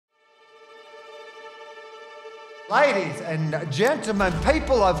Ladies and gentlemen,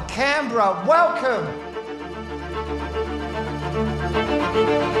 people of Canberra, welcome.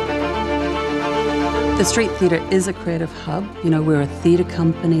 The Street Theatre is a creative hub. You know, we're a theatre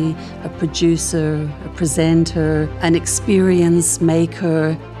company, a producer, a presenter, an experience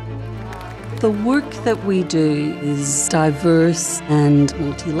maker. The work that we do is diverse and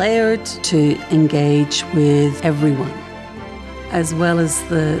multi-layered to engage with everyone, as well as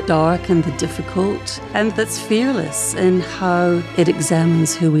the dark and the difficult, and that's fearless in how it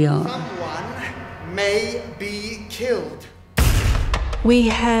examines who we are. Someone may be killed. We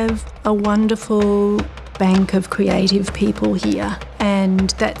have a wonderful bank of creative people here,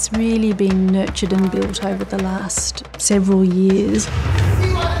 and that's really been nurtured and built over the last several years.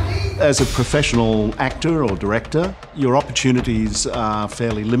 As a professional actor or director, your opportunities are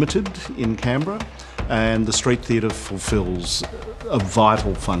fairly limited in Canberra, and the Street Theatre fulfills a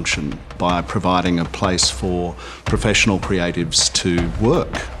vital function by providing a place for professional creatives to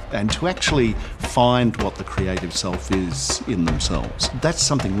work and to actually find what the creative self is in themselves. That's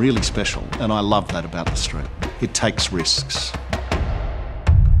something really special, and I love that about the street. It takes risks.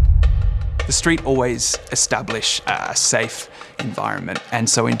 The street always establish a safe environment, and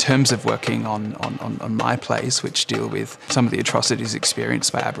so in terms of working on my plays, which deal with some of the atrocities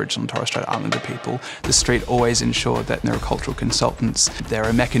experienced by Aboriginal and Torres Strait Islander people, the street always ensured that there are cultural consultants, there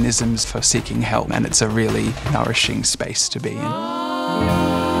are mechanisms for seeking help, and it's a really nourishing space to be in.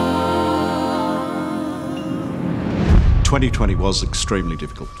 2020 was extremely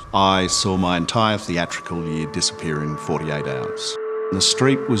difficult. I saw my entire theatrical year disappear in 48 hours. The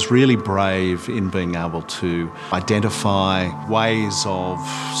street was really brave in being able to identify ways of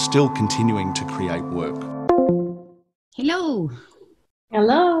still continuing to create work. Hello.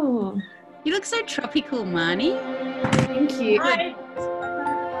 Hello. You look so tropical, Marnie. Thank you. Hi.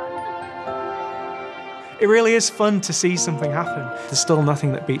 It really is fun to see something happen. There's still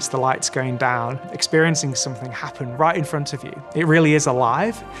nothing that beats the lights going down, experiencing something happen right in front of you. It really is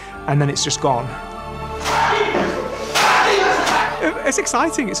alive, and then it's just gone. It's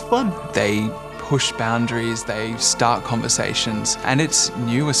exciting, it's fun. They push boundaries, they start conversations, and it's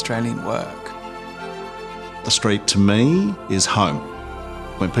new Australian work. The street, to me, is home.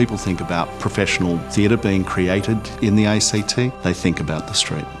 When people think about professional theatre being created in the ACT, they think about the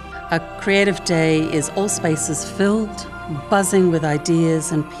street. A creative day is all spaces filled, buzzing with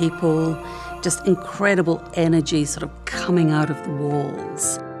ideas and people, just incredible energy sort of coming out of the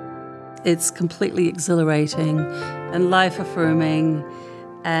walls. It's completely exhilarating and life-affirming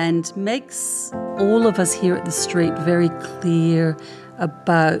and makes all of us here at the street very clear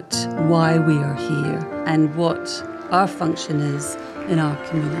about why we are here and what our function is in our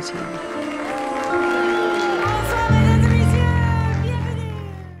community.